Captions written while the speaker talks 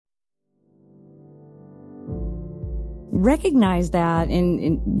recognize that.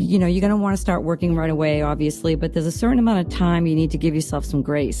 And you're going to want to start working right away, obviously, but there's a certain amount of time you need to give yourself some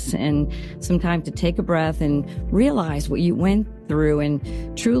grace and some time to take a breath and realize what you went through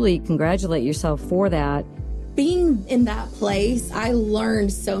and truly congratulate yourself for that. Being in that place, I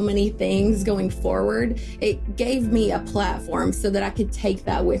learned so many things going forward. It gave me a platform so that I could take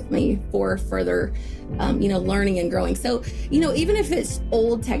that with me for further, learning and growing. So, even if it's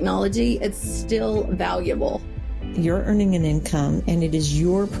old technology, it's still valuable. You're earning an income, and it is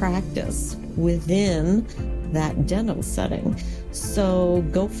your practice within that dental setting. So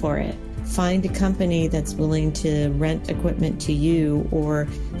go for it. Find a company that's willing to rent equipment to you or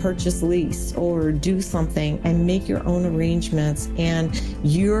purchase lease or do something and make your own arrangements. And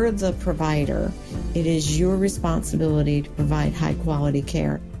you're the provider. It is your responsibility to provide high quality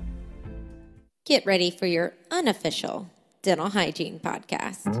care. Get ready for your unofficial dental hygiene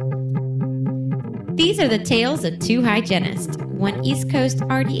podcast. These are the tales of two hygienists, one East Coast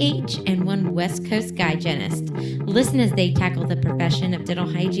RDH and one West Coast hygienist. Listen as they tackle the profession of dental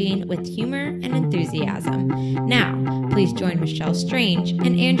hygiene with humor and enthusiasm. Now, please join Michelle Strange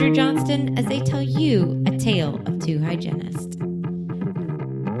and Andrew Johnston as they tell you a tale of two hygienists.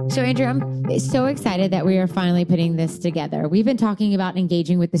 So, Andrew, I'm so excited that we are finally putting this together. We've been talking about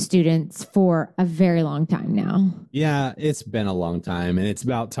engaging with the students for a very long time now. Yeah, it's been a long time, and it's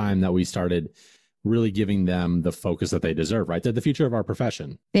about time that we started really giving them the focus that they deserve, right? They're the future of our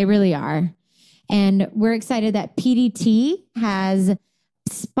profession. They really are. And we're excited that PDT has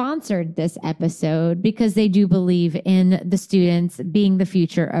sponsored this episode because they do believe in the students being the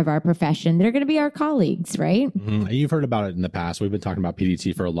future of our profession. They're going to be our colleagues, right? Mm-hmm. You've heard about it in the past. We've been talking about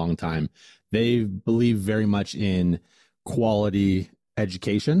PDT for a long time. They believe very much in quality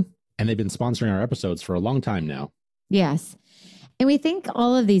education, and they've been sponsoring our episodes for a long time now. Yes. And we think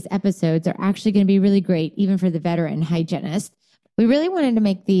all of these episodes are actually going to be really great, even for the veteran hygienist. We really wanted to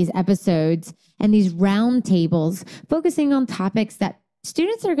make these episodes and these roundtables focusing on topics that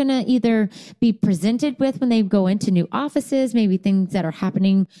students are going to either be presented with when they go into new offices, maybe things that are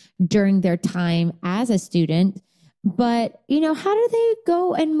happening during their time as a student. But, how do they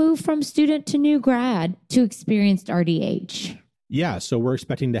go and move from student to new grad to experienced RDH? Yeah, so we're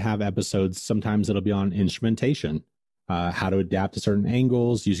expecting to have episodes. Sometimes it'll be on instrumentation. How to adapt to certain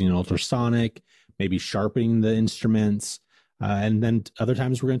angles using an ultrasonic, maybe sharpening the instruments. And then other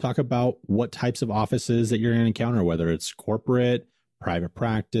times we're going to talk about what types of offices that you're going to encounter, whether it's corporate, private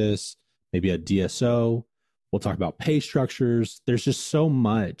practice, maybe a DSO. We'll talk about pay structures. There's just so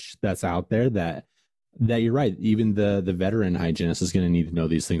much that's out there that you're right. Even the veteran hygienist is going to need to know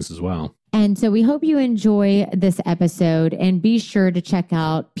these things as well. And so we hope you enjoy this episode, and be sure to check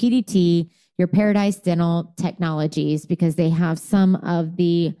out PDT, your Paradise Dental Technologies, because they have some of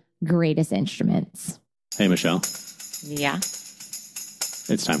the greatest instruments. Hey, Michelle. Yeah?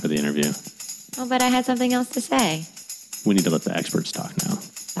 It's time for the interview. Oh, but I had something else to say. We need to let the experts talk now.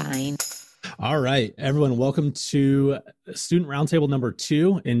 Fine. All right, everyone, welcome to Student Roundtable number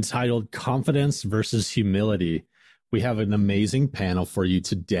 2, entitled Confidence versus Humility. We have an amazing panel for you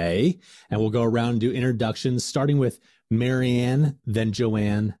today, and we'll go around and do introductions, starting with Marianne, then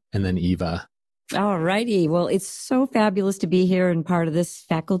Joanne, and then Eva. All righty. Well, it's so fabulous to be here and part of this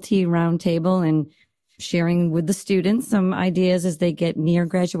faculty roundtable and sharing with the students some ideas as they get near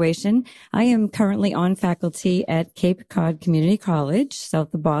graduation. I am currently on faculty at Cape Cod Community College,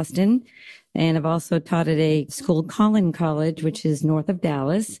 south of Boston. And I've also taught at a school, Collin College, which is north of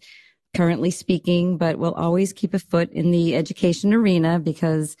Dallas, currently speaking, but we'll always keep a foot in the education arena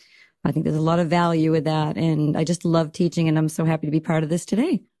because I think there's a lot of value with that. And I just love teaching, and I'm so happy to be part of this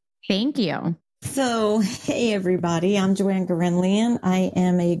today. Thank you. So, hey, everybody, I'm Joanne Garenlian. I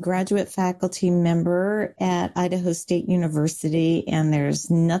am a graduate faculty member at Idaho State University, and there's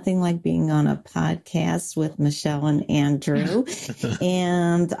nothing like being on a podcast with Michelle and Andrew.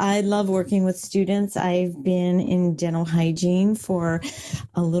 And I love working with students. I've been in dental hygiene for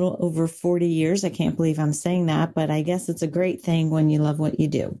a little over 40 years. I can't believe I'm saying that, but I guess it's a great thing when you love what you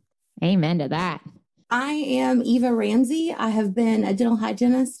do. Amen to that. I am Eva Ramsey. I have been a dental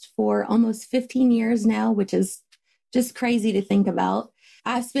hygienist for almost 15 years now, which is just crazy to think about.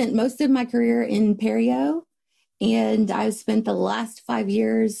 I've spent most of my career in perio, and I've spent the last 5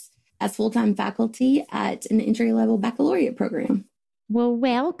 years as full-time faculty at an entry-level baccalaureate program. Well,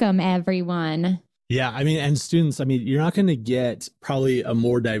 welcome, everyone. Yeah, and students, you're not going to get probably a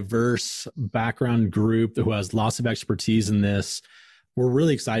more diverse background group who has lots of expertise in this. We're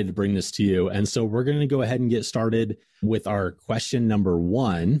really excited to bring this to you. And so we're going to go ahead and get started with our question number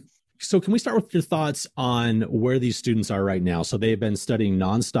 1. So can we start with your thoughts on where these students are right now? So they've been studying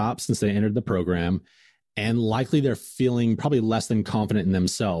nonstop since they entered the program. and likely they're feeling probably less than confident in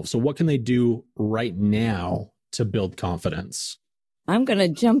themselves. So what can they do right now to build confidence? I'm going to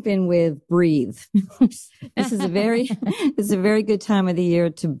jump in with breathe. This is a very good time of the year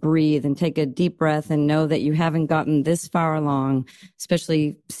to breathe and take a deep breath and know that you haven't gotten this far along,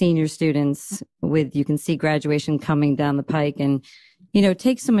 especially senior students you can see graduation coming down the pike, and,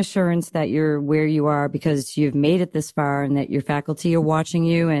 take some assurance that you're where you are because you've made it this far and that your faculty are watching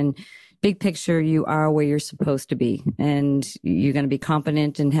you, and big picture, you are where you're supposed to be, and you're going to be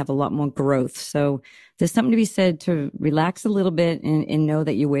competent and have a lot more growth. So there's something to be said to relax a little bit and know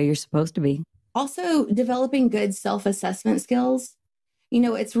that you're where you're supposed to be. Also, developing good self-assessment skills.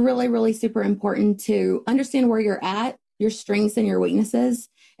 It's really, really super important to understand where you're at, your strengths and your weaknesses,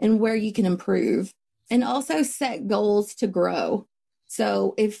 and where you can improve. And also set goals to grow.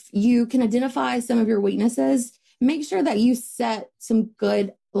 So if you can identify some of your weaknesses, make sure that you set some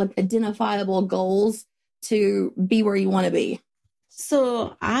good, identifiable goals to be where you want to be.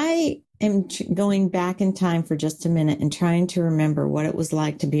 So I am going back in time for just a minute and trying to remember what it was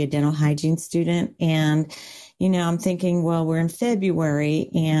like to be a dental hygiene student. And, I'm thinking, well, we're in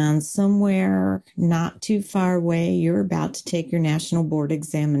February and somewhere not too far away, you're about to take your national board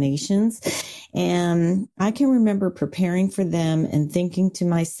examinations. And I can remember preparing for them and thinking to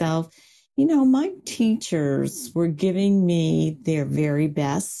myself, my teachers were giving me their very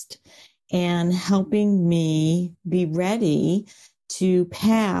best and helping me be ready to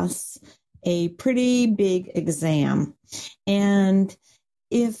pass a pretty big exam. And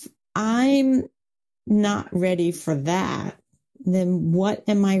if I'm not ready for that, then what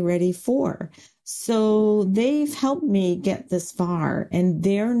am I ready for? So they've helped me get this far, and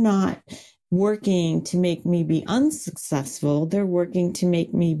they're not working to make me be unsuccessful. They're working to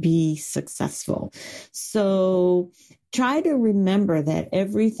make me be successful. So try to remember that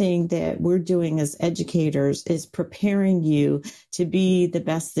everything that we're doing as educators is preparing you to be the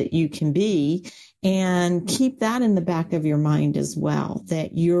best that you can be, and keep that in the back of your mind as well,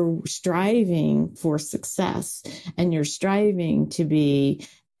 that you're striving for success and you're striving to be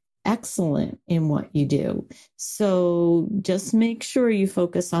excellent in what you do. So just make sure you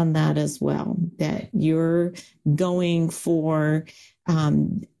focus on that as well, that you're going for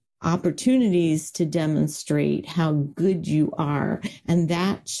opportunities to demonstrate how good you are, and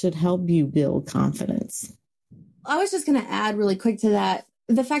that should help you build confidence. I was just going to add really quick to that,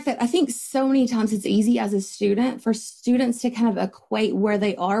 the fact that I think so many times it's easy as a student for students to kind of equate where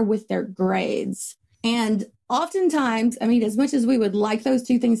they are with their grades. And oftentimes, as much as we would like those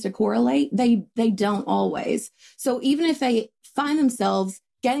two things to correlate, they don't always. So even if they find themselves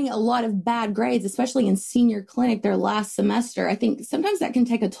getting a lot of bad grades, especially in senior clinic, their last semester, I think sometimes that can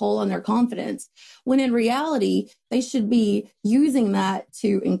take a toll on their confidence, when in reality, they should be using that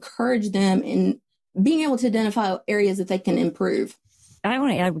to encourage them in being able to identify areas that they can improve. I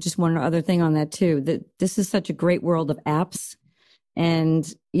want to add just one other thing on that too, that this is such a great world of apps.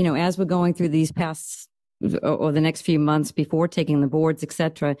 And, as we're going through these past or the next few months before taking the boards, et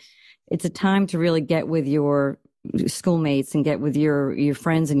cetera, it's a time to really get with your schoolmates and get with your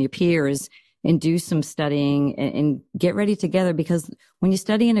friends and your peers and do some studying and get ready together, because when you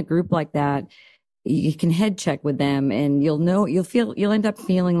study in a group like that, you can head check with them and you'll end up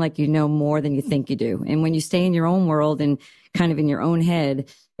feeling like you know more than you think you do. And when you stay in your own world and kind of in your own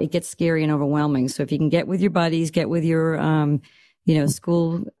head, it gets scary and overwhelming. So if you can get with your buddies, get with your,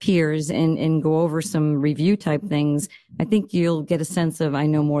 school peers and go over some review type things, I think you'll get a sense of, I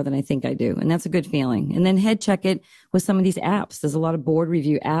know more than I think I do. And that's a good feeling. And then head check it with some of these apps. There's a lot of board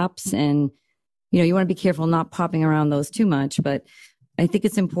review apps, and, you want to be careful not popping around those too much, but I think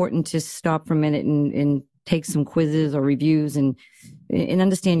it's important to stop for a minute and take some quizzes or reviews and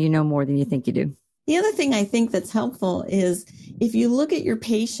understand you know more than you think you do. The other thing I think that's helpful is if you look at your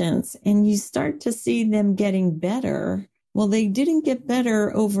patients and you start to see them getting better, well, they didn't get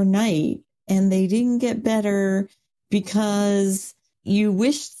better overnight, and they didn't get better because you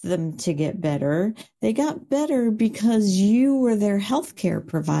wished them to get better. They got better because you were their healthcare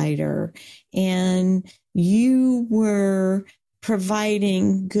provider and you were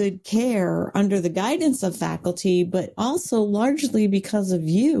providing good care under the guidance of faculty, but also largely because of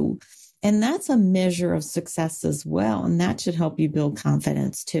you. And that's a measure of success as well. And that should help you build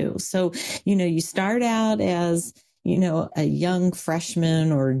confidence too. So, you start out as, a young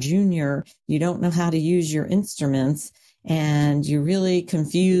freshman or junior, you don't know how to use your instruments and you're really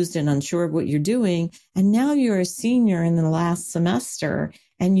confused and unsure of what you're doing. And now you're a senior in the last semester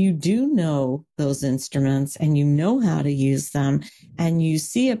and you do know those instruments and you know how to use them, and you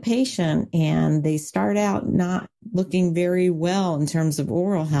see a patient and they start out not looking very well in terms of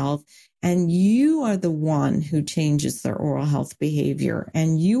oral health, and you are the one who changes their oral health behavior,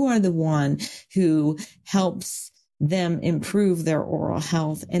 and you are the one who helps them improve their oral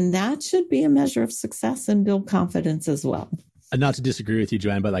health. And that should be a measure of success and build confidence as well. Not to disagree with you,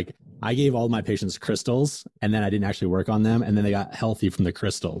 Joanne, but like I gave all my patients crystals and then I didn't actually work on them. And then they got healthy from the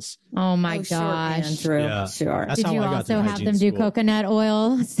crystals. Oh my gosh. Sure, Andrew. Yeah. Sure. That's Did how you I got also through have hygiene them do school. coconut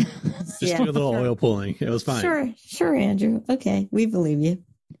oil? Just do a little oil pulling. It was fine. Sure, Andrew. Okay. We believe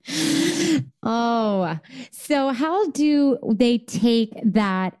you. Oh, so how do they take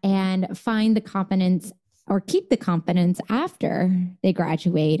that and find the confidence or keep the confidence after they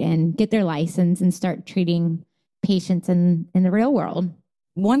graduate and get their license and start treating patients in the real world?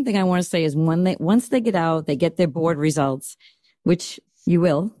 One thing I want to say is once they get out, they get their board results, which you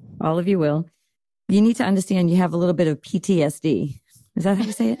will, all of you will. You need to understand you have a little bit of PTSD. Is that how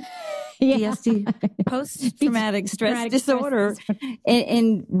you say it? Yeah. PTSD, post-traumatic stress disorder,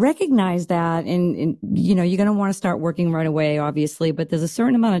 and recognize that. And, you know, you're going to want to start working right away, obviously, but there's a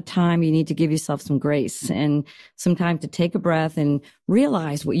certain amount of time you need to give yourself some grace and some time to take a breath and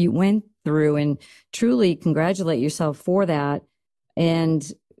realize what you went through and truly congratulate yourself for that. And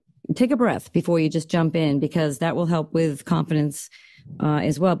take a breath before you just jump in, because that will help with confidence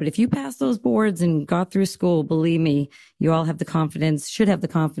as well. But if you pass those boards and got through school, believe me, you all have the confidence, should have the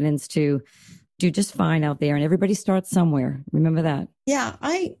confidence to do just fine out there. And everybody starts somewhere. Remember that. Yeah,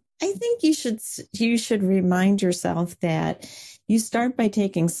 I think you should remind yourself that you start by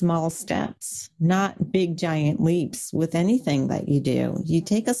taking small steps, not big giant leaps with anything that you do. You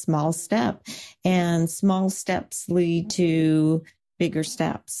take a small step, and small steps lead to bigger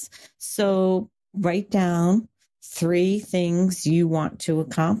steps. So write down 3 things you want to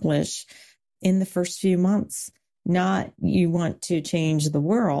accomplish in the first few months. Not you want to change the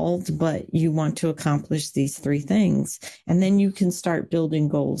world, but you want to accomplish these 3 things. And then you can start building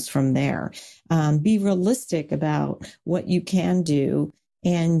goals from there. Be realistic about what you can do,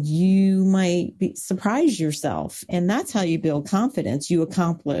 and you might surprise yourself. And that's how you build confidence. You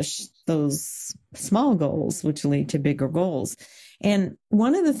accomplish those small goals, which lead to bigger goals. And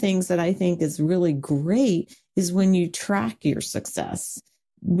one of the things that I think is really great is when you track your success,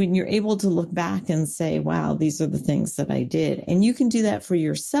 when you're able to look back and say, wow, these are the things that I did. And you can do that for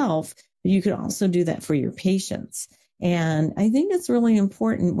yourself, but you can also do that for your patients. And I think it's really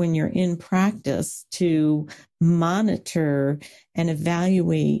important when you're in practice to monitor and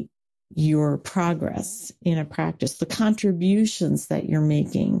evaluate your progress in a practice, the contributions that you're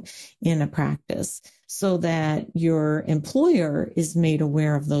making in a practice, so that your employer is made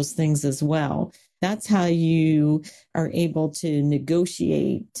aware of those things as well. That's how you are able to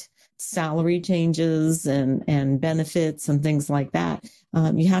negotiate salary changes and benefits and things like that.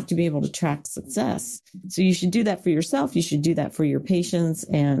 You have to be able to track success. So you should do that for yourself. You should do that for your patients,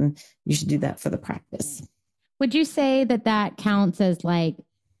 and you should do that for the practice. Would you say that that counts as like,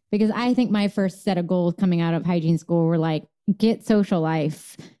 because I think my first set of goals coming out of hygiene school were like, get social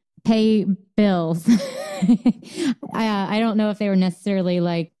life, pay bills. I don't know if they were necessarily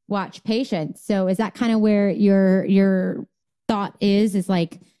like watch patients. So is that kind of where your thought is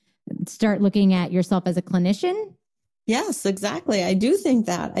like start looking at yourself as a clinician? Yes, exactly. I do think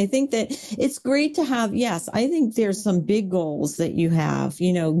that. I think that it's great to have, yes, I think there's some big goals that you have,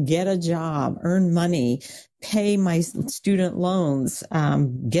 get a job, earn money, pay my student loans,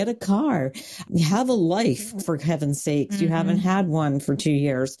 get a car, have a life, for heaven's sakes. Mm-hmm. You haven't had one for 2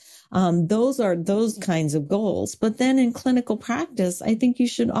 years. Those are those kinds of goals. But then in clinical practice, I think you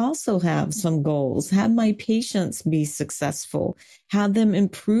should also have some goals. Have my patients be successful, have them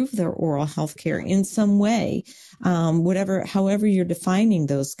improve their oral health care in some way, however you're defining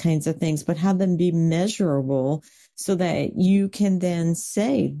those kinds of things, but have them be measurable, so that you can then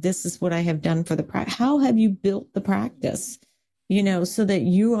say, this is what I have done for the practice. How have you built the practice? So that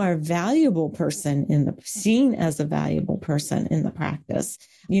you are a valuable person seen as a valuable person in the practice.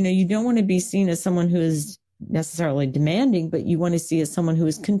 You don't want to be seen as someone who is necessarily demanding, but you want to see as someone who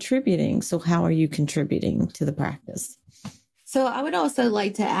is contributing. So how are you contributing to the practice? So I would also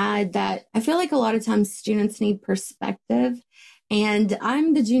like to add that I feel like a lot of times students need perspective. And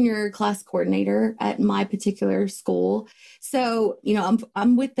I'm the junior class coordinator at my particular school. So,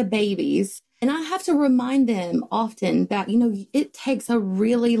 I'm with the babies, and I have to remind them often that, it takes a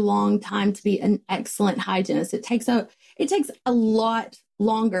really long time to be an excellent hygienist. It takes a lot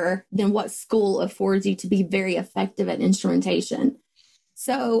longer than what school affords you to be very effective at instrumentation.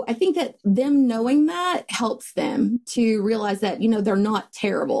 So I think that them knowing that helps them to realize that, they're not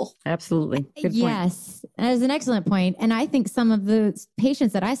terrible. Absolutely. Good point. Yes, that is an excellent point. And I think some of the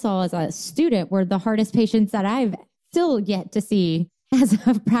patients that I saw as a student were the hardest patients that I've still yet to see as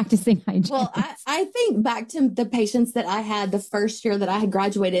a practicing hygienist. Well, I think back to the patients that I had the first year that I had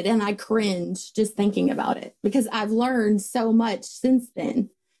graduated, and I cringed just thinking about it because I've learned so much since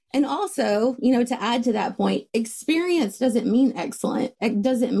then. And also, to add to that point, experience doesn't mean excellent. It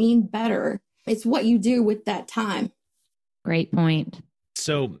doesn't mean better. It's what you do with that time. Great point.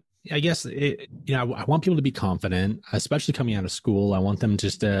 So I guess, I want people to be confident, especially coming out of school. I want them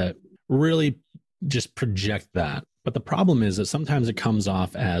just to really just project that. But the problem is that sometimes it comes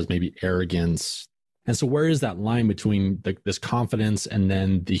off as maybe arrogance. And so where is that line between this confidence and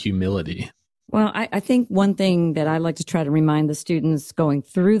then the humility? Well, I think one thing that I like to try to remind the students going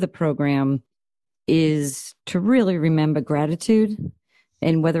through the program is to really remember gratitude.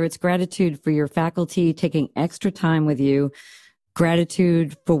 And whether it's gratitude for your faculty taking extra time with you,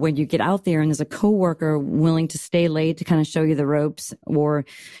 gratitude for when you get out there and there's a coworker willing to stay late to kind of show you the ropes, or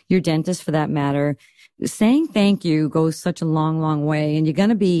your dentist for that matter. Saying thank you goes such a long, long way. And you're going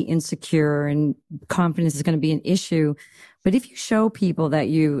to be insecure and confidence is going to be an issue. But if you show people that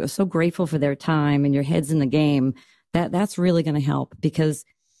you are so grateful for their time and your head's in the game, that's really going to help. Because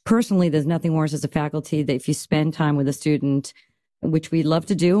personally, there's nothing worse as a faculty that if you spend time with a student, which we love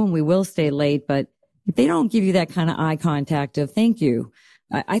to do and we will stay late, but if they don't give you that kind of eye contact of thank you,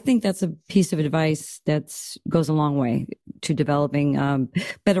 I think that's a piece of advice that goes a long way to developing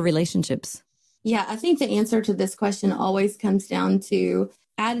better relationships. Yeah, I think the answer to this question always comes down to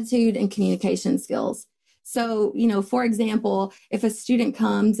attitude and communication skills. So, for example, if a student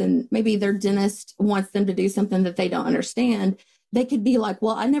comes and maybe their dentist wants them to do something that they don't understand, they could be like,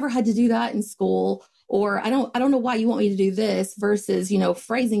 well, I never had to do that in school, or I don't know why you want me to do this, versus,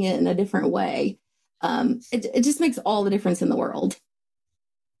 phrasing it in a different way. It just makes all the difference in the world.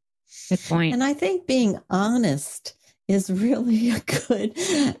 Good point. And I think being honest is really a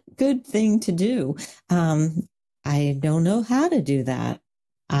good thing to do. I don't know how to do that.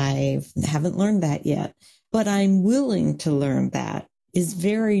 I haven't learned that yet, but I'm willing to learn that. Is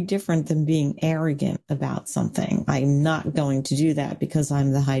very different than being arrogant about something. I'm not going to do that because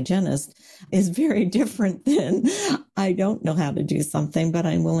I'm the hygienist is very different than I don't know how to do something, but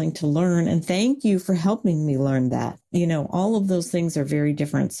I'm willing to learn. And thank you for helping me learn that. All of those things are very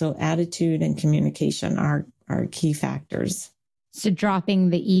different. So attitude and communication are key factors. So dropping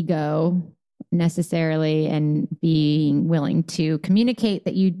the ego necessarily and being willing to communicate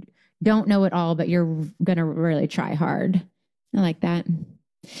that you don't know it all, but you're going to really try hard. I like that.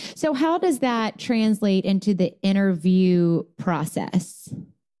 So how does that translate into the interview process?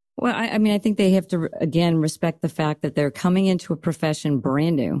 Well, I think they have to, again, respect the fact that they're coming into a profession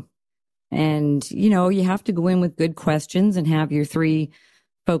brand new. And, you have to go in with good questions and have your 3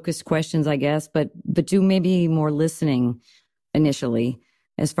 focused questions, I guess, but do maybe more listening initially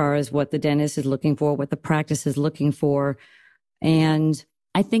as far as what the dentist is looking for, what the practice is looking for. And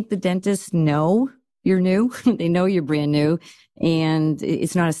I think the dentists know you're new. They know you're brand new, and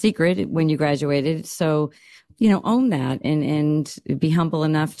it's not a secret when you graduated. So, own that and be humble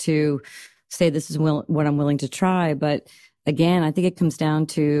enough to say this is what I'm willing to try. But again, I think it comes down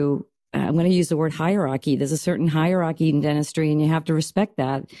to, I'm going to use the word hierarchy. There's a certain hierarchy in dentistry, and you have to respect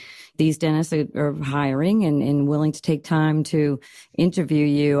that. These dentists are hiring and willing to take time to interview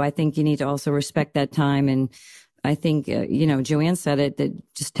you. I think you need to also respect that time. And I think, Joanne said it, that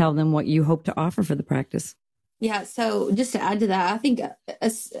just tell them what you hope to offer for the practice. Yeah. So just to add to that, I think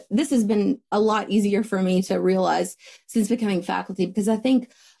this has been a lot easier for me to realize since becoming faculty, because I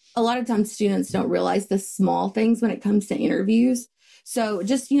think a lot of times students don't realize the small things when it comes to interviews. So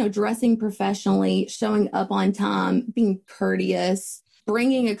just, dressing professionally, showing up on time, being courteous,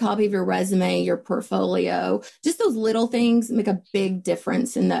 bringing a copy of your resume, your portfolio, just those little things make a big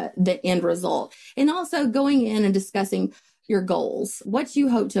difference in the end result. And also going in and discussing your goals, what you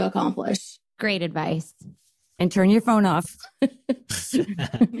hope to accomplish. Great advice. And turn your phone off.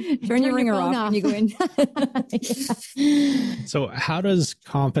 turn your ringer off when you go in. So how does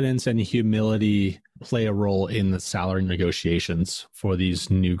confidence and humility play a role in the salary negotiations for these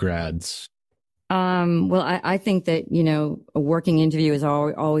new grads? Well, I think that, a working interview is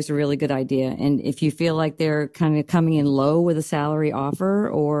always a really good idea. And if you feel like they're kind of coming in low with a salary offer,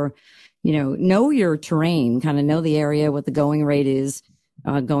 or, know your terrain, kind of know the area, what the going rate is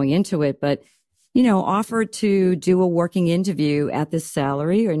going into it. But, offer to do a working interview at this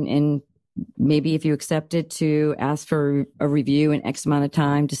salary, and maybe if you accept it, to ask for a review in X amount of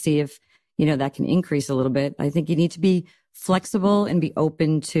time to see if, that can increase a little bit. I think you need to be flexible and be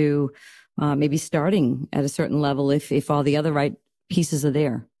open to maybe starting at a certain level if all the other right pieces are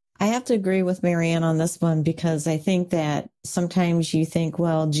there. I have to agree with Marianne on this one, because I think that sometimes you think,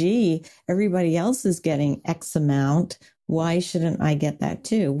 well, gee, everybody else is getting X amount. Why shouldn't I get that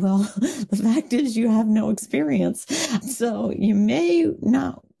too? Well, the fact is you have no experience. So you may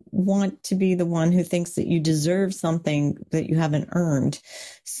not want to be the one who thinks that you deserve something that you haven't earned.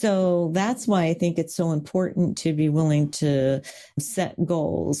 So that's why I think it's so important to be willing to set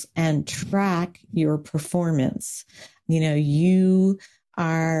goals and track your performance. You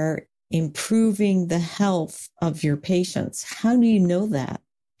are improving the health of your patients. How do you know that?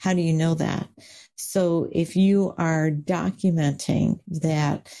 So if you are documenting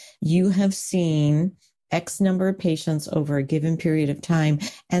that you have seen X number of patients over a given period of time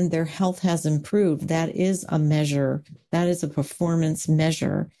and their health has improved, that is a measure. That is a performance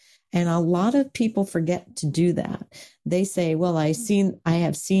measure. And a lot of people forget to do that. They say, well, I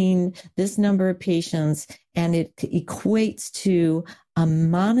have seen this number of patients, and it equates to a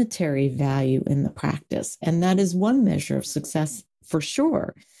monetary value in the practice. And that is one measure of success for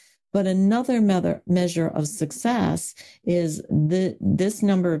sure. But another measure of success is this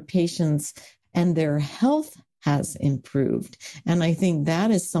number of patients and their health has improved. And I think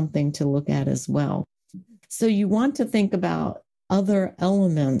that is something to look at as well. So you want to think about other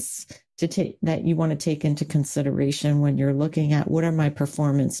elements that you want to take into consideration when you're looking at what are my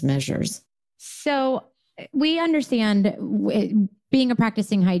performance measures. So we understand being a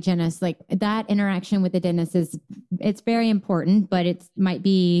practicing hygienist, like that interaction with the dentist it's very important, but it might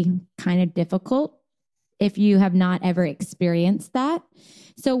be kind of difficult if you have not ever experienced that.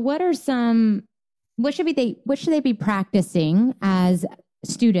 So what should they be practicing as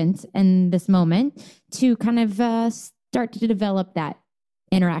students in this moment to kind of start to develop that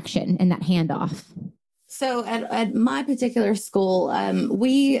interaction and that handoff? So at my particular school,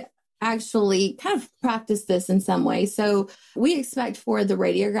 we actually kind of practice this in some way. So we expect for the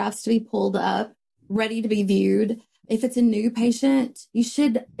radiographs to be pulled up, ready to be viewed. If it's a new patient, you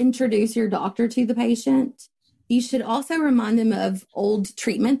should introduce your doctor to the patient. You should also remind them of old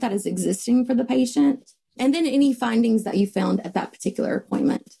treatment that is existing for the patient, and then any findings that you found at that particular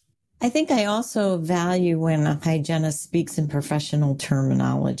appointment. I think I also value when a hygienist speaks in professional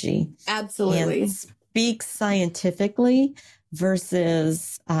terminology. Absolutely. And speaks scientifically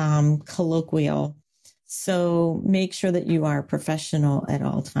versus colloquial. So make sure that you are professional at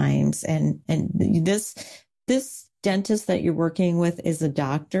all times. And this dentist that you're working with is a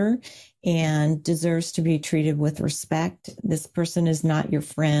doctor and deserves to be treated with respect. This person is not your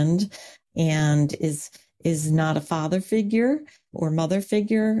friend and is not a father figure or mother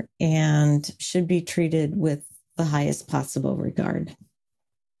figure and should be treated with the highest possible regard.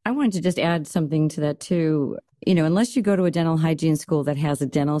 I wanted to just add something to that too. Unless you go to a dental hygiene school that has a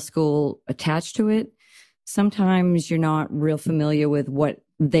dental school attached to it, sometimes you're not real familiar with what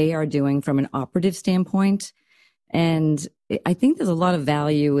they are doing from an operative standpoint. And I think there's a lot of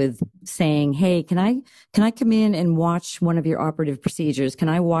value with saying, hey, can I come in and watch one of your operative procedures? Can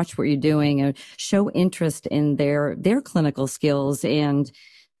I watch what you're doing and show interest in their clinical skills? And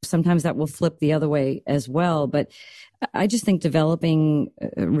sometimes that will flip the other way as well. But I just think developing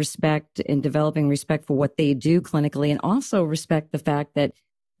respect for what they do clinically, and also respect the fact that,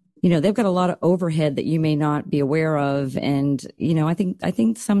 they've got a lot of overhead that you may not be aware of. And, I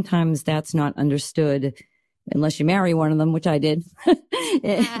think sometimes that's not understood unless you marry one of them, which I did.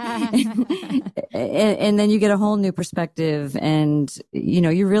 and then you get a whole new perspective. And,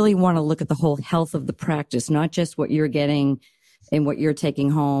 you really want to look at the whole health of the practice, not just what you're getting and what you're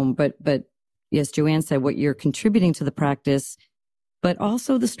taking home, but yes, Joanne said, what you're contributing to the practice, but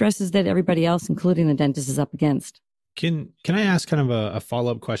also the stresses that everybody else, including the dentist, is up against. Can I ask kind of a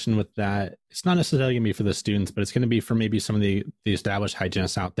follow-up question with that? It's not necessarily going to be for the students, but it's going to be for maybe some of the established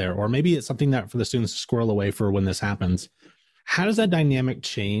hygienists out there, or maybe it's something that for the students to squirrel away for when this happens. How does that dynamic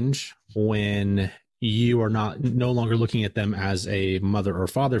change when you are no longer looking at them as a mother or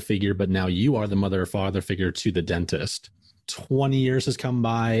father figure, but now you are the mother or father figure to the dentist? 20 years has come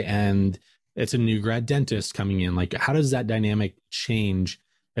by and it's a new grad dentist coming in. Like, how does that dynamic change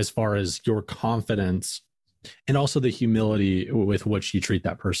as far as your confidence and also the humility with which you treat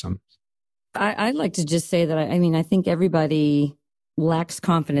that person? I'd like to just say that, I think everybody lacks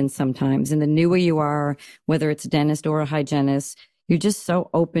confidence sometimes. And the newer you are, whether it's a dentist or a hygienist, you're just so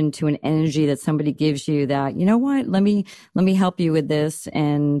open to an energy that somebody gives you that, you know what, let me help you with this.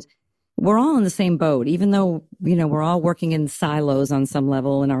 And we're all in the same boat, even though, we're all working in silos on some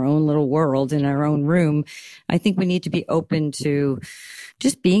level in our own little world, in our own room. I think we need to be open to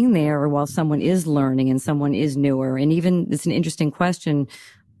just being there while someone is learning and someone is newer. And even, it's an interesting question.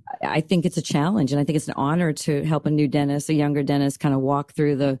 I think it's a challenge, and I think it's an honor to help a new dentist, a younger dentist, kind of walk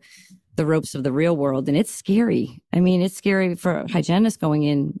through the ropes of the real world. And it's scary. I mean, it's scary for hygienists going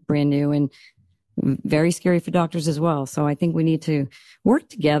in brand new, and very scary for doctors as well. So I think we need to work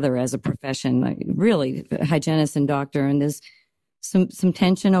together as a profession, really, hygienist and doctor. And there's some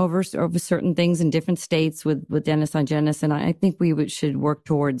tension over certain things in different states with dentists, hygienists. And I think we should work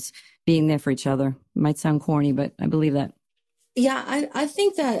towards being there for each other. It might sound corny, but I believe that. Yeah, I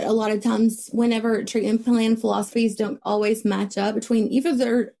think that a lot of times whenever treatment plan philosophies don't always match up between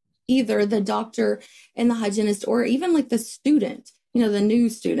either the doctor and the hygienist, or even like the student, the new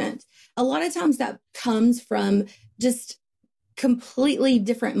student, a lot of times that comes from just completely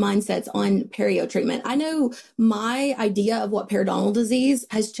different mindsets on perio treatment. I know my idea of what periodontal disease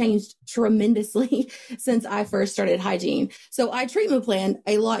has changed tremendously since I first started hygiene. So I treatment plan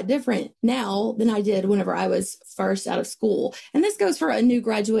a lot different now than I did whenever I was first out of school. And this goes for a new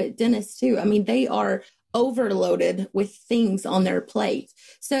graduate dentist too. I mean, they are overloaded with things on their plate.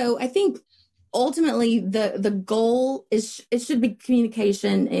 So I think ultimately the goal is, it should be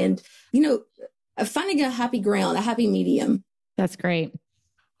communication and, finding a happy ground, a happy medium. That's great.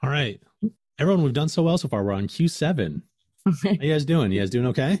 All right. Everyone, we've done so well so far. We're on Q7. How you guys doing? You guys doing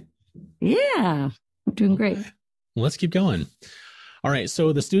okay? Yeah, I'm doing great. Well, let's keep going. All right.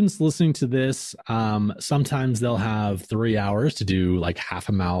 So the students listening to this, sometimes they'll have 3 hours to do like half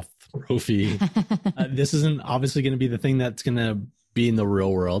a mouth prophy. This isn't obviously going to be the thing that's going to be in the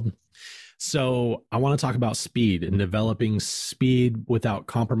real world. So I want to talk about speed and developing speed without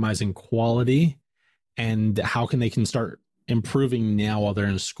compromising quality, and how they can start improving now while they're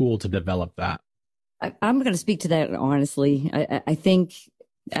in school to develop that. I'm going to speak to that honestly. I think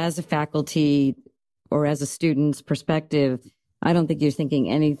as a faculty or as a student's perspective, I don't think you're thinking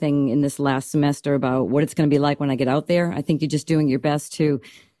anything in this last semester about what it's going to be like when I get out there. I think you're just doing your best to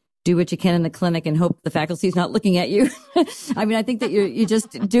do what you can in the clinic and hope the faculty is not looking at you. I mean, I think that you're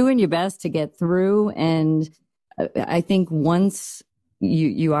just doing your best to get through. And I think once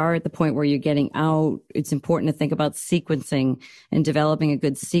you are at the point where you're getting out, it's important to think about sequencing and developing a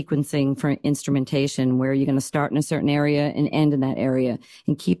good sequencing for instrumentation, where you're going to start in a certain area and end in that area,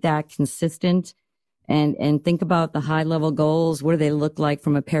 and keep that consistent. And think about the high level goals. What do they look like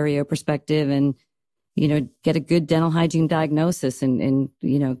from a perio perspective? And, get a good dental hygiene diagnosis and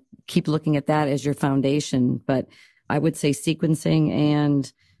keep looking at that as your foundation. But I would say sequencing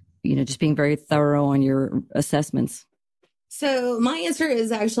and, just being very thorough on your assessments. So my answer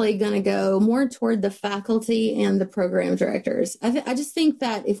is actually going to go more toward the faculty and the program directors. I just think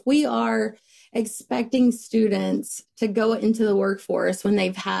that if we are expecting students to go into the workforce when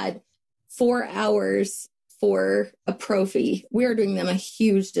they've had 4 hours for a prophy, we are doing them a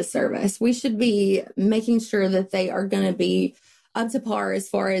huge disservice. We should be making sure that they are going to be up to par as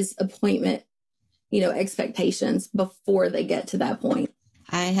far as appointment, expectations before they get to that point.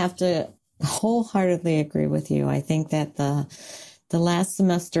 I have to wholeheartedly agree with you. I think that the last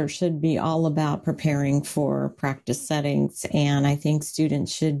semester should be all about preparing for practice settings. And I think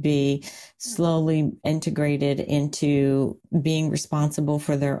students should be slowly integrated into being responsible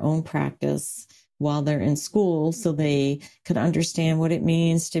for their own practice while they're in school, so they could understand what it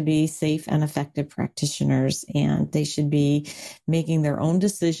means to be safe and effective practitioners. And they should be making their own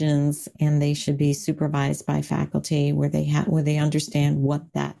decisions, and they should be supervised by faculty where they understand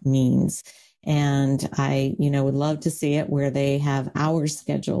what that means. And I, would love to see it where they have hour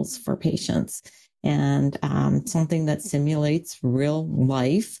schedules for patients, and something that simulates real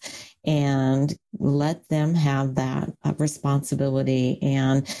life, and let them have that responsibility.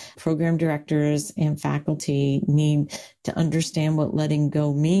 And program directors and faculty need to understand what letting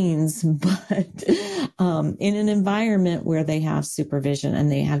go means, but in an environment where they have supervision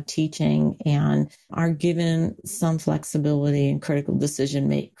and they have teaching and are given some flexibility and critical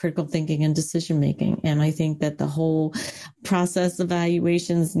thinking and decision making. And I think that the whole process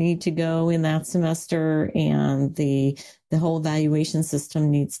evaluations need to go in that semester, and the whole evaluation system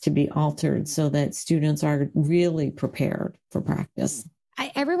needs to be altered so that students are really prepared for practice.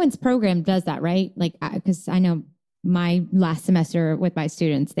 Everyone's program does that, right? Like, because I know my last semester with my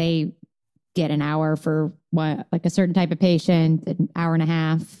students, they get an hour for like a certain type of patient, an hour and a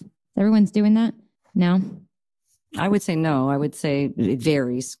half. Everyone's doing that? No? I would say no. I would say it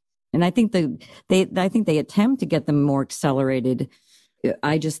varies. And I think they attempt to get them more accelerated.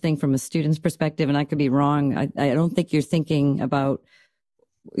 I just think from a student's perspective, and I could be wrong, I don't think you're thinking about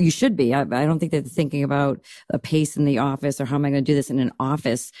you should be. I don't think they're thinking about a pace in the office or how am I going to do this in an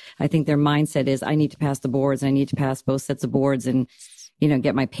office. I think their mindset is I need to pass the boards. I need to pass both sets of boards and,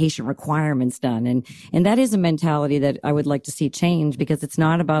 get my patient requirements done. And that is a mentality that I would like to see change, because it's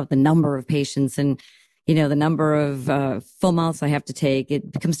not about the number of patients and, the number of full mouths I have to take.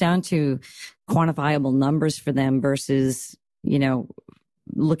 It comes down to quantifiable numbers for them versus,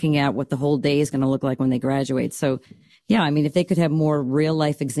 looking at what the whole day is going to look like when they graduate. So, yeah, if they could have more real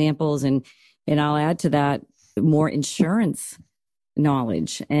life examples, and I'll add to that more insurance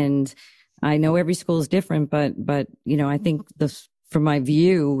knowledge. And I know every school is different, but I think from my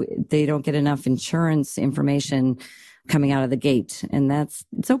view, they don't get enough insurance information coming out of the gate. And it's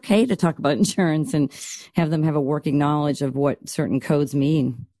okay to talk about insurance and have them have a working knowledge of what certain codes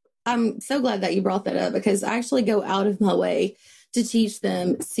mean. I'm so glad that you brought that up, because I actually go out of my way to teach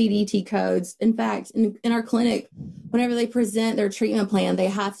them CDT codes. In fact, in our clinic, whenever they present their treatment plan, they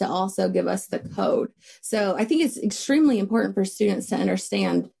have to also give us the code. So I think it's extremely important for students to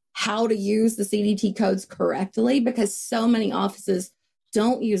understand how to use the CDT codes correctly, because so many offices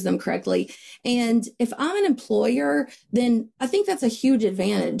don't use them correctly. And if I'm an employer, then I think that's a huge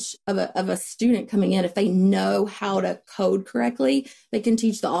advantage of a student coming in. If they know how to code correctly, they can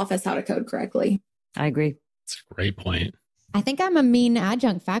teach the office how to code correctly. I agree. That's a great point. I think I'm a mean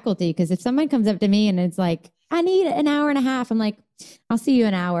adjunct faculty, because if someone comes up to me and it's like, I need an hour and a half, I'm like, I'll see you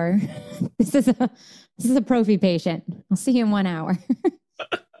in an hour. This is a prophy patient. I'll see you in 1 hour.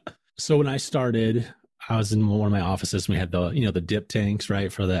 So when I started, I was in one of my offices. And we had the dip tanks,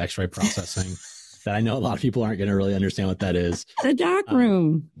 right, for the X-ray processing. That I know a lot of people aren't going to really understand what that is. The dark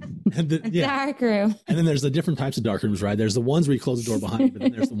room. Dark room. And then there's the different types of dark rooms, right? There's the ones where you close the door behind you, but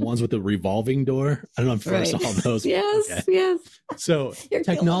then there's the ones with the revolving door. I don't know if you saw those. Yes, okay. Yes. So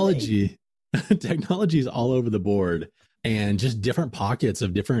technology is all over the board, and just different pockets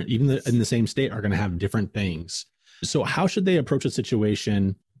of different, even in the same state, are going to have different things. So how should they approach a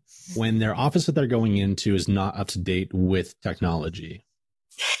situation when their office that they're going into is not up to date with technology?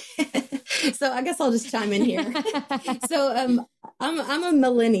 So I guess I'll just chime in here. So I'm a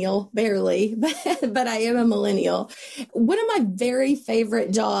millennial, barely, but I am a millennial. One of my very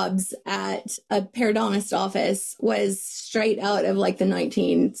favorite jobs at a periodontist office was straight out of like the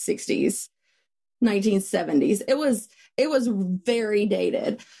 1960s, 1970s. It was very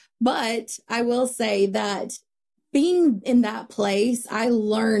dated, but I will say that being in that place, I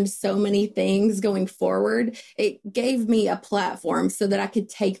learned so many things going forward. It gave me a platform so that I could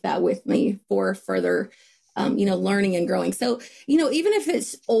take that with me for further, learning and growing. So, even if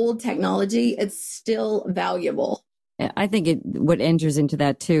it's old technology, it's still valuable. I think what enters into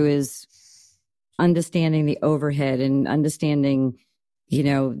that too is understanding the overhead and understanding,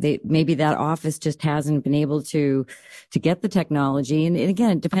 maybe that office just hasn't been able to get the technology. And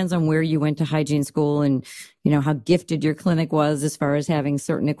again, it depends on where you went to hygiene school and, how gifted your clinic was as far as having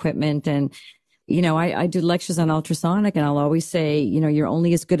certain equipment. And, I do lectures on ultrasonic, and I'll always say, you're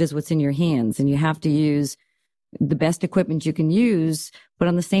only as good as what's in your hands, and you have to use the best equipment you can use. But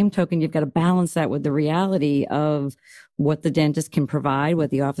on the same token, you've got to balance that with the reality of what the dentist can provide,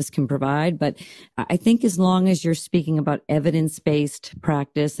 what the office can provide. But I think as long as you're speaking about evidence-based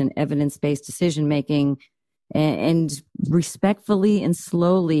practice and evidence-based decision-making, and respectfully and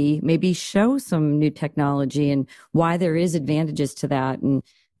slowly maybe show some new technology and why there is advantages to that. And,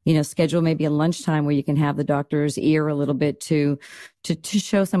 schedule maybe a lunchtime where you can have the doctor's ear a little bit to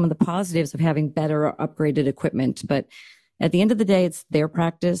show some of the positives of having better or upgraded equipment. But at the end of the day, it's their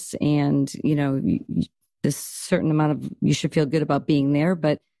practice, and, there's a certain amount of, you should feel good about being there,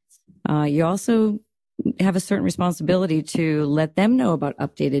 but you also have a certain responsibility to let them know about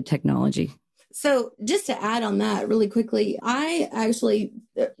updated technology. So just to add on that really quickly, I actually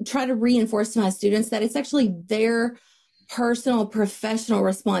try to reinforce to my students that it's actually their personal professional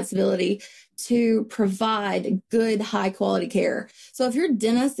responsibility to provide good, high quality care. So if your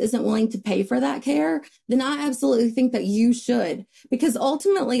dentist isn't willing to pay for that care, then I absolutely think that you should, because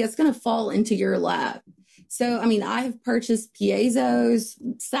ultimately it's going to fall into your lap. So, I have purchased piezos,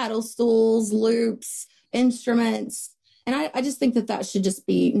 saddle stools, loops, instruments, and I just think that should just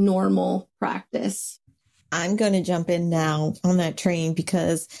be normal practice. I'm going to jump in now on that train,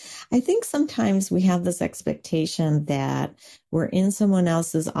 because I think sometimes we have this expectation that we're in someone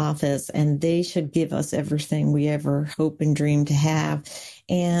else's office and they should give us everything we ever hope and dream to have.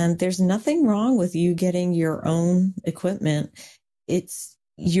 And there's nothing wrong with you getting your own equipment.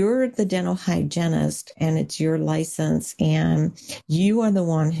 You're the dental hygienist, and it's your license, and you are the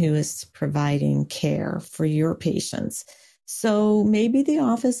one who is providing care for your patients. So maybe the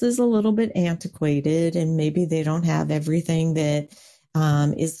office is a little bit antiquated, and maybe they don't have everything that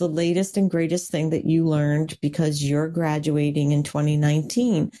is the latest and greatest thing that you learned because you're graduating in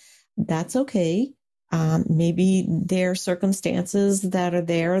 2019. That's okay. Maybe there are circumstances that are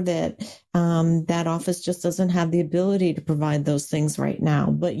there that that office just doesn't have the ability to provide those things right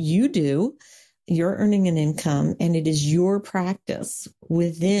now, but you do. You're earning an income, and it is your practice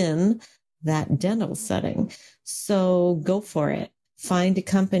within that dental setting. So go for it. Find a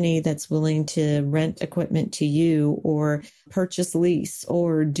company that's willing to rent equipment to you or purchase lease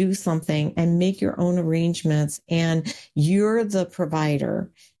or do something and make your own arrangements. And you're the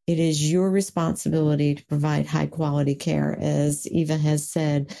provider. It is your responsibility to provide high quality care, as Eva has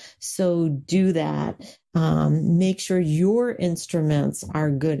said. So do that. Make sure your instruments are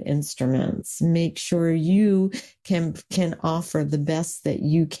good instruments. Make sure you can offer the best that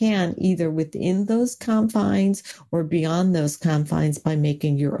you can, either within those confines or beyond those confines, by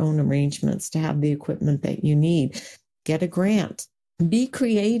making your own arrangements to have the equipment that you need. Get a grant. Be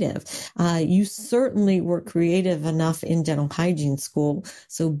creative. You certainly were creative enough in dental hygiene school,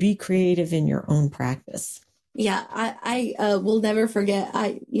 so be creative in your own practice. Yeah, I will never forget.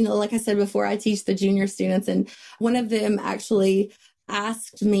 Like I said before, I teach the junior students, and one of them actually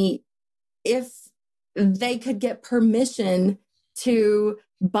asked me if they could get permission to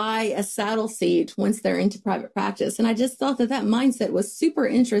buy a saddle seat once they're into private practice. And I just thought that mindset was super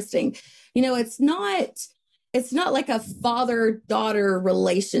interesting. It's not like a father-daughter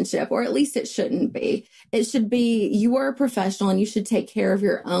relationship, or at least it shouldn't be. It should be, you are a professional and you should take care of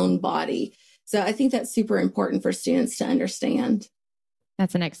your own body. So I think that's super important for students to understand.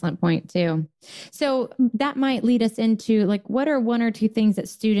 That's an excellent point too. So that might lead us into, like, what are one or two things that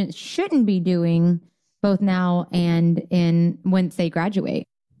students shouldn't be doing both now and once they graduate?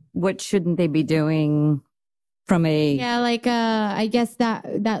 What shouldn't they be doing? I guess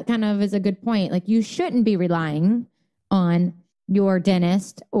that kind of is a good point. Like, you shouldn't be relying on your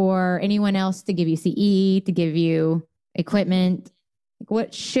dentist or anyone else to give you CE, to give you equipment. Like,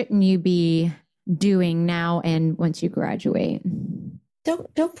 what shouldn't you be doing now and once you graduate?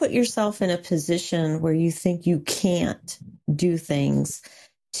 Don't put yourself in a position where you think you can't do things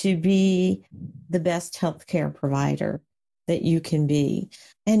to be the best healthcare provider that you can be.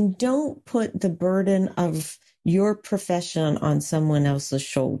 And don't put the burden of your profession on someone else's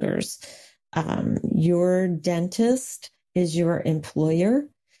shoulders. Your dentist is your employer,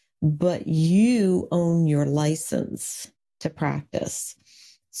 but you own your license to practice.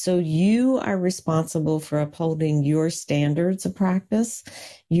 So you are responsible for upholding your standards of practice.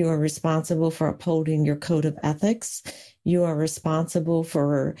 You are responsible for upholding your code of ethics. You are responsible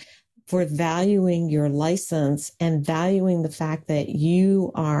for valuing your license and valuing the fact that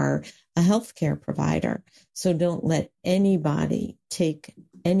you are a healthcare provider. So don't let anybody take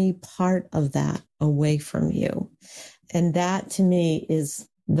any part of that away from you. And that, to me, is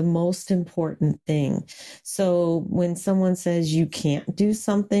the most important thing. So when someone says you can't do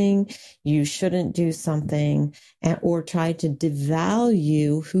something, you shouldn't do something, or try to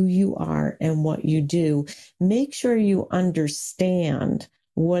devalue who you are and what you do, make sure you understand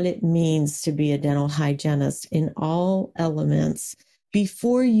what it means to be a dental hygienist in all elements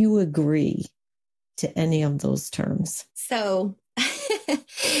before you agree to any of those terms. So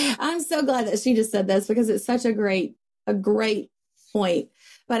I'm so glad that she just said this, because it's such a great point.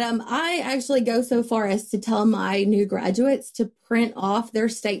 But I actually go so far as to tell my new graduates to print off their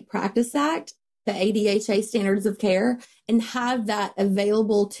state practice act, the ADHA standards of care, and have that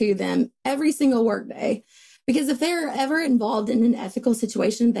available to them every single workday. Because if they're ever involved in an ethical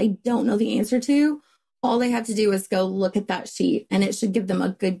situation they don't know the answer to, all they have to do is go look at that sheet, and it should give them a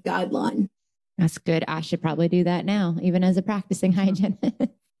good guideline. That's good. I should probably do that now, even as a practicing hygienist.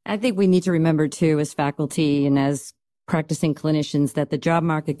 I think we need to remember too, as faculty and as practicing clinicians, that the job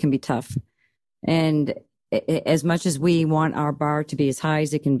market can be tough. And as much as we want our bar to be as high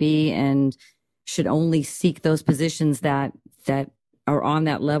as it can be and should only seek those positions that are on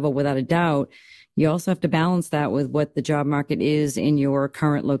that level without a doubt, you also have to balance that with what the job market is in your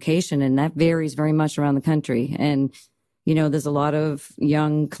current location. And that varies very much around the country. And, there's a lot of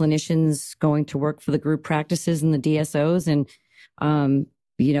young clinicians going to work for the group practices and the DSOs. And,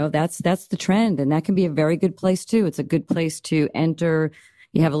 that's the trend. And that can be a very good place too. It's a good place to enter.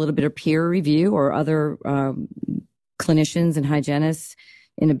 You have a little bit of peer review or other clinicians and hygienists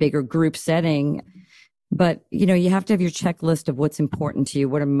in a bigger group setting. But, you have to have your checklist of what's important to you,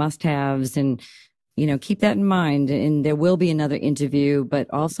 what are must-haves, and, keep that in mind. And there will be another interview, but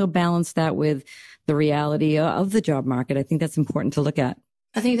also balance that with the reality of the job market. I think that's important to look at.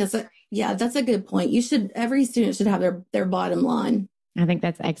 I think that's a good point. Every student should have their bottom line. I think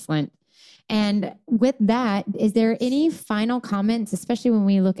that's excellent. And with that, is there any final comments, especially when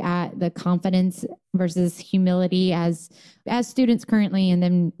we look at the confidence versus humility as students currently and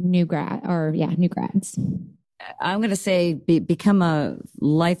then new grads? I'm going to say become a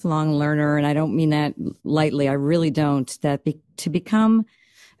lifelong learner. And I don't mean that lightly. I really don't. To become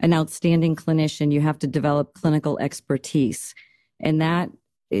an outstanding clinician, you have to develop clinical expertise. And that,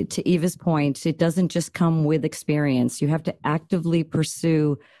 to Eva's point, it doesn't just come with experience. You have to actively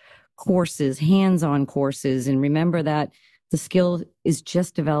pursue courses, hands-on courses. And remember that the skill is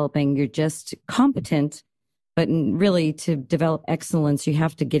just developing. You're just competent, but really to develop excellence, you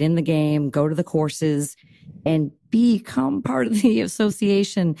have to get in the game, go to the courses, and become part of the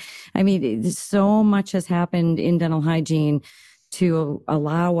association. I mean, so much has happened in dental hygiene to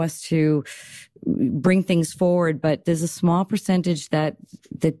allow us to bring things forward, but there's a small percentage that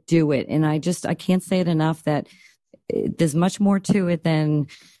do it. And I can't say it enough that there's much more to it than,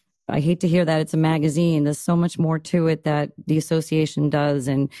 I hate to hear that it's a magazine. There's so much more to it that the association does.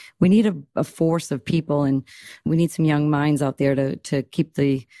 And we need a force of people, and we need some young minds out there to keep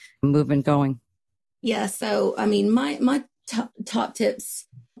the movement going. Yeah. So, I mean, my top tips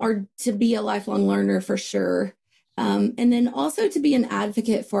are to be a lifelong learner for sure. And then also to be an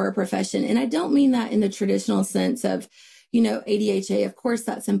advocate for our profession. And I don't mean that in the traditional sense of, ADHA. Of course,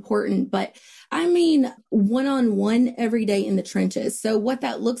 that's important, but I mean one-on-one every day in the trenches. So what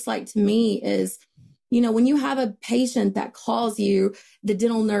that looks like to me is, when you have a patient that calls you, the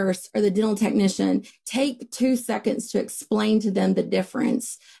dental nurse or the dental technician, take 2 seconds to explain to them the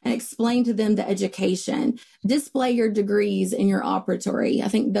difference and explain to them the education. Display your degrees in your operatory. I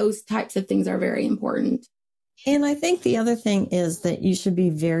think those types of things are very important. And I think the other thing is that you should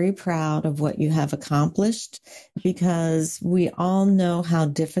be very proud of what you have accomplished, because we all know how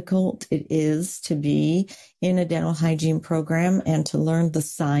difficult it is to be in a dental hygiene program and to learn the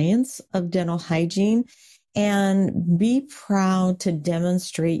science of dental hygiene, and be proud to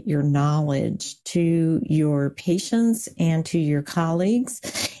demonstrate your knowledge to your patients and to your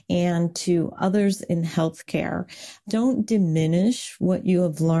colleagues and to others in healthcare. Don't diminish what you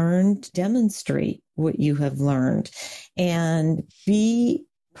have learned, demonstrate what you have learned, and be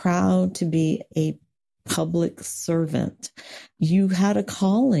proud to be a public servant. You had a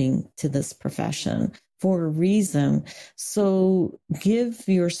calling to this profession for a reason. So give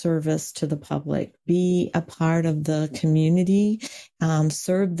your service to the public, be a part of the community,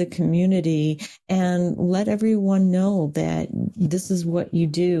 serve the community, and let everyone know that this is what you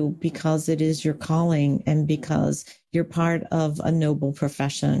do because it is your calling and because you're part of a noble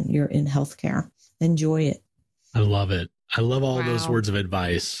profession. You're in healthcare. Enjoy it. I love it. I love all those words of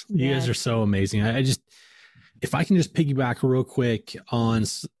advice. You guys are so amazing. If I can just piggyback real quick on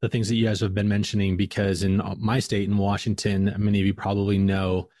the things that you guys have been mentioning, because in my state, in Washington, many of you probably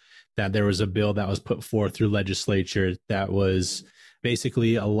know that there was a bill that was put forth through legislature that was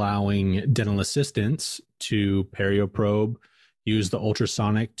basically allowing dental assistants to perioprobe, use the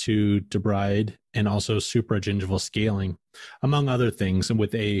ultrasonic to debride, and also supragingival scaling, among other things, and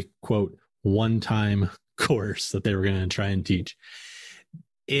with a, quote, one-time course that they were going to try and teach.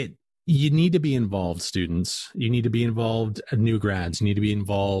 You need to be involved, students. You need to be involved, new grads. You need to be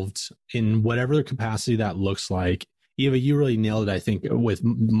involved in whatever capacity that looks like. Eva, you really nailed it, I think, with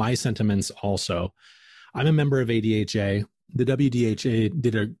my sentiments also. I'm a member of ADHA. The WDHA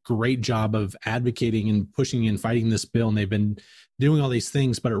did a great job of advocating and pushing and fighting this bill, and they've been doing all these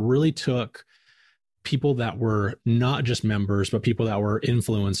things, but it really took people that were not just members, but people that were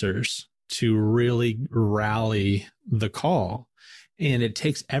influencers to really rally the call. And it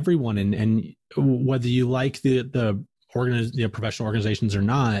takes everyone, and whether you like the professional organizations or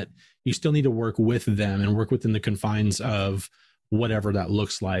not, you still need to work with them and work within the confines of whatever that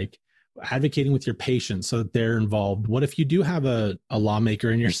looks like. Advocating with your patients so that they're involved. What if you do have a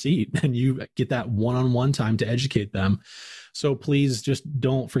lawmaker in your seat and you get that one-on-one time to educate them? So please just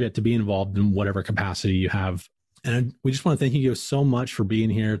don't forget to be involved in whatever capacity you have. And we just want to thank you so much for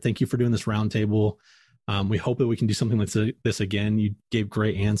being here. Thank you for doing this roundtable. We hope that we can do something like this again. You gave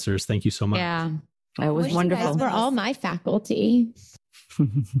great answers. Thank you so much. Yeah, that was wonderful. You guys were all my faculty.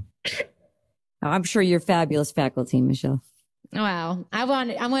 I'm sure you're fabulous faculty, Michelle. Wow. I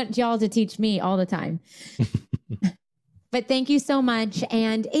want y'all to teach me all the time. But thank you so much.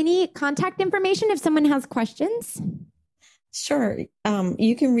 And any contact information if someone has questions? Sure.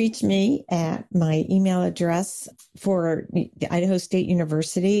 You can reach me at my email address for Idaho State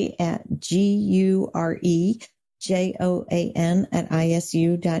University at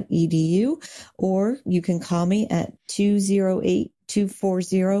gurejoan@isu.edu, or you can call me at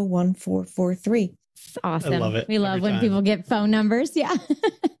 208-240-1443. Awesome. I love it. We love when people get phone numbers. Yeah.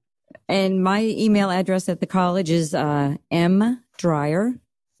 And my email address at the college is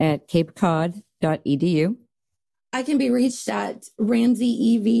mdryer@capecod.edu. I can be reached at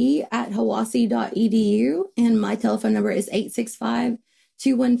ramseyev@hiwassee.edu, and my telephone number is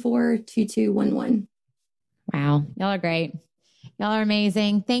 865-214-2211. Wow. Y'all are great. Y'all are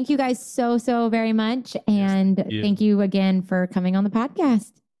amazing. Thank you guys so very much. And thank you again for coming on the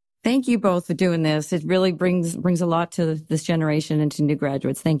podcast. Thank you both for doing this. It really brings a lot to this generation and to new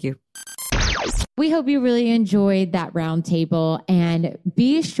graduates. Thank you. We hope you really enjoyed that roundtable, and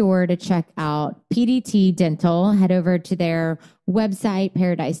be sure to check out PDT Dental. Head over to their website,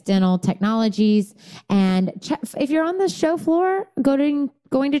 Paradise Dental Technologies, and if you're on the show floor, going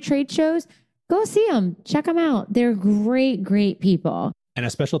to trade shows, go see them. Check them out. They're great people. And a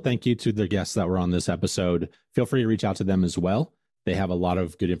special thank you to the guests that were on this episode. Feel free to reach out to them as well. They have a lot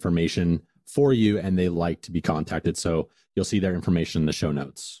of good information for you, and they like to be contacted. So you'll see their information in the show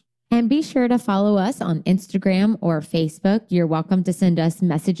notes. And be sure to follow us on Instagram or Facebook. You're welcome to send us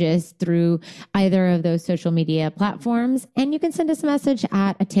messages through either of those social media platforms. And you can send us a message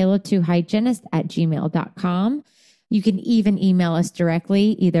at ataleoftwohygienist@gmail.com. You can even email us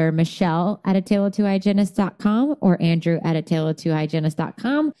directly, either Michelle@ataleoftwohygienist.com or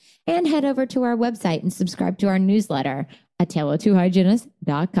Andrew@ataleoftwohygienist.com. And head over to our website and subscribe to our newsletter,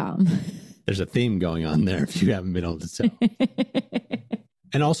 ataleoftwohygienist.com. There's a theme going on there if you haven't been able to tell.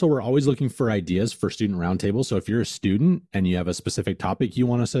 And also, we're always looking for ideas for student roundtables. So if you're a student and you have a specific topic you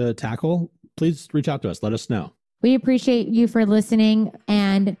want us to tackle, please reach out to us. Let us know. We appreciate you for listening,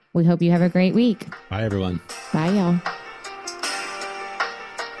 and we hope you have a great week. Bye, everyone. Bye, y'all.